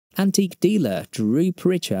Antique dealer Drew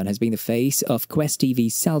Pritchard has been the face of Quest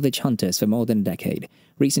TV's Salvage Hunters for more than a decade.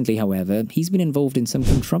 Recently, however, he's been involved in some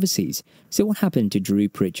controversies. So what happened to Drew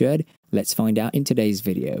Pritchard? Let's find out in today's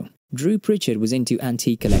video. Drew Pritchard was into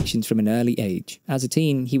antique collections from an early age. As a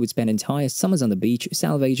teen, he would spend entire summers on the beach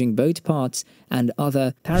salvaging boat parts and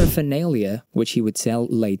other paraphernalia, which he would sell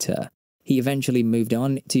later. He eventually moved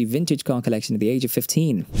on to vintage car collection at the age of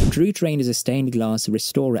 15. Drew trained as a stained glass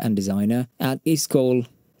restorer and designer at Yscol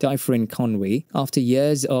Dyffryn Conwy. After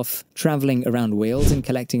years of traveling around Wales and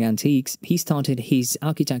collecting antiques, he started his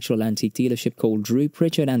architectural antique dealership called Drew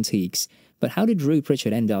Pritchard Antiques. But how did Drew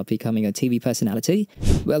Pritchard end up becoming a TV personality?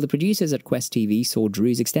 Well, the producers at Quest TV saw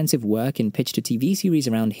Drew's extensive work and pitched a TV series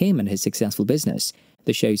around him and his successful business.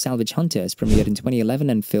 The show Salvage Hunters premiered in 2011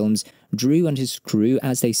 and films Drew and his crew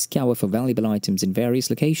as they scour for valuable items in various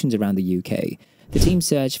locations around the UK. The team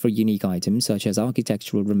searched for unique items such as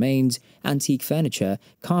architectural remains, antique furniture,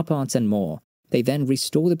 car parts and more. They then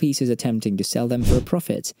restore the pieces, attempting to sell them for a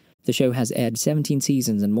profit. The show has aired 17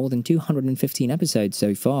 seasons and more than 215 episodes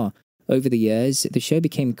so far. Over the years, the show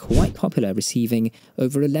became quite popular, receiving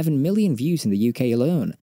over 11 million views in the UK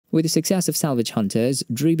alone. With the success of Salvage Hunters,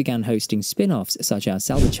 Drew began hosting spin-offs such as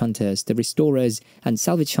Salvage Hunters, The Restorers, and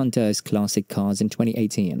Salvage Hunters Classic Cars in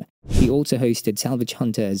 2018. He also hosted Salvage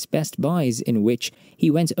Hunters Best Buys, in which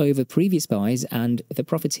he went over previous buys and the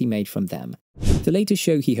profits he made from them. The latest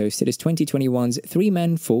show he hosted is 2021's Three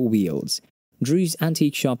Men, Four Wheels. Drew's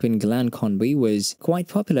antique shop in Conwy was quite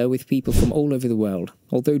popular with people from all over the world.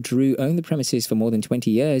 Although Drew owned the premises for more than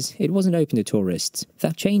 20 years, it wasn't open to tourists.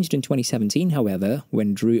 That changed in 2017, however,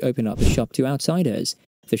 when Drew opened up the shop to outsiders.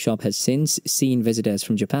 The shop has since seen visitors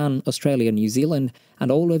from Japan, Australia, New Zealand,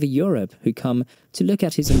 and all over Europe who come to look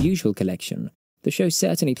at his unusual collection. The show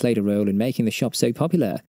certainly played a role in making the shop so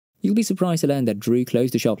popular. You'll be surprised to learn that Drew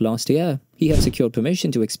closed the shop last year. He had secured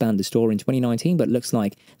permission to expand the store in 2019, but looks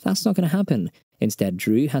like that's not going to happen. Instead,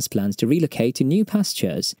 Drew has plans to relocate to new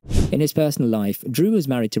pastures. In his personal life, Drew was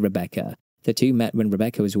married to Rebecca. The two met when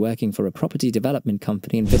Rebecca was working for a property development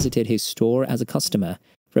company and visited his store as a customer.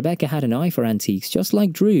 Rebecca had an eye for antiques just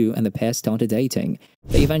like Drew, and the pair started dating.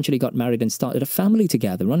 They eventually got married and started a family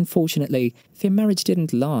together. Unfortunately, their marriage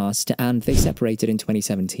didn't last and they separated in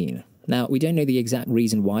 2017. Now, we don't know the exact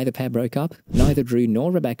reason why the pair broke up. Neither Drew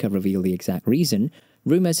nor Rebecca revealed the exact reason.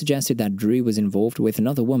 Rumors suggested that Drew was involved with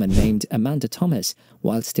another woman named Amanda Thomas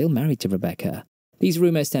while still married to Rebecca. These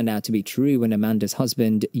rumors turned out to be true when Amanda's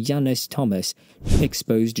husband, Yannis Thomas,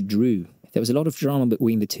 exposed Drew. There was a lot of drama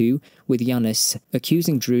between the two, with Yannis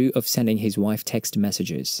accusing Drew of sending his wife text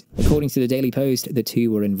messages. According to the Daily Post, the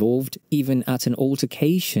two were involved even at an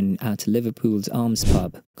altercation at Liverpool's Arms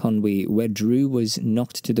pub, Conwy, where Drew was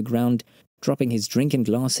knocked to the ground, dropping his drink and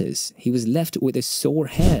glasses. He was left with a sore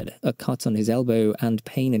head, a cut on his elbow, and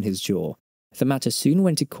pain in his jaw. The matter soon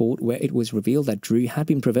went to court, where it was revealed that Drew had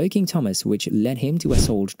been provoking Thomas, which led him to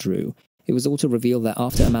assault Drew. It was also revealed that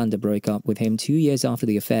after Amanda broke up with him 2 years after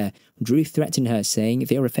the affair, Drew threatened her, saying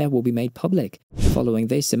their affair will be made public. Following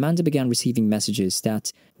this, Amanda began receiving messages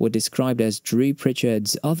that were described as Drew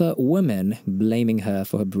Pritchard's other women, blaming her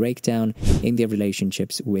for her breakdown in their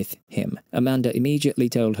relationships with him. Amanda immediately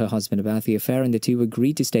told her husband about the affair, and the two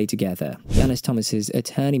agreed to stay together. Yannis Thomas's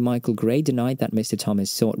attorney Michael Gray denied that Mr.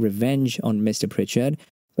 Thomas sought revenge on Mr. Pritchard,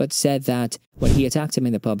 but said that when he attacked him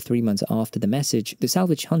in the pub 3 months after the message, the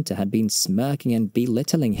salvage hunter had been smirking and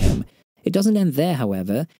belittling him. It doesn't end there,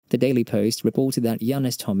 however. The Daily Post reported that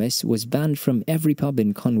Yannis Thomas was banned from every pub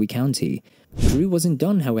in Conwy County. Drew wasn't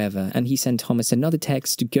done, however, and he sent Thomas another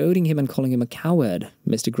text goading him and calling him a coward.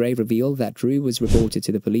 Mr. Gray revealed that Drew was reported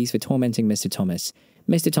to the police for tormenting Mr. Thomas.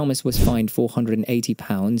 Mr. Thomas was fined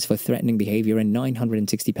 £480 for threatening behaviour and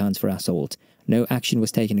 £960 for assault. No action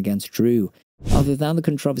was taken against Drew. Other than the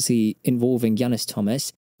controversy involving Yannis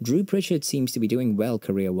Thomas, Drew Pritchard seems to be doing well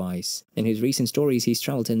career-wise. In his recent stories, he's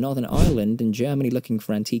travelled to Northern Ireland and Germany looking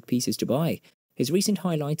for antique pieces to buy. His recent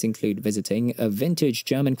highlights include visiting a vintage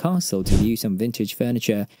German castle to view some vintage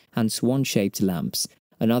furniture and swan-shaped lamps.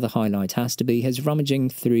 Another highlight has to be his rummaging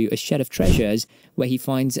through a shed of treasures where he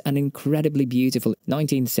finds an incredibly beautiful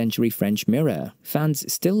 19th century French mirror. Fans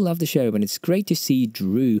still love the show, and it's great to see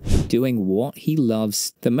Drew doing what he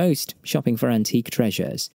loves the most, shopping for antique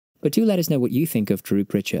treasures. But do let us know what you think of Drew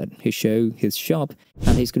Pritchard, his show, his shop,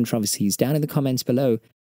 and his controversies down in the comments below.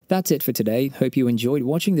 That's it for today. Hope you enjoyed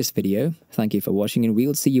watching this video. Thank you for watching, and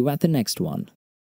we'll see you at the next one.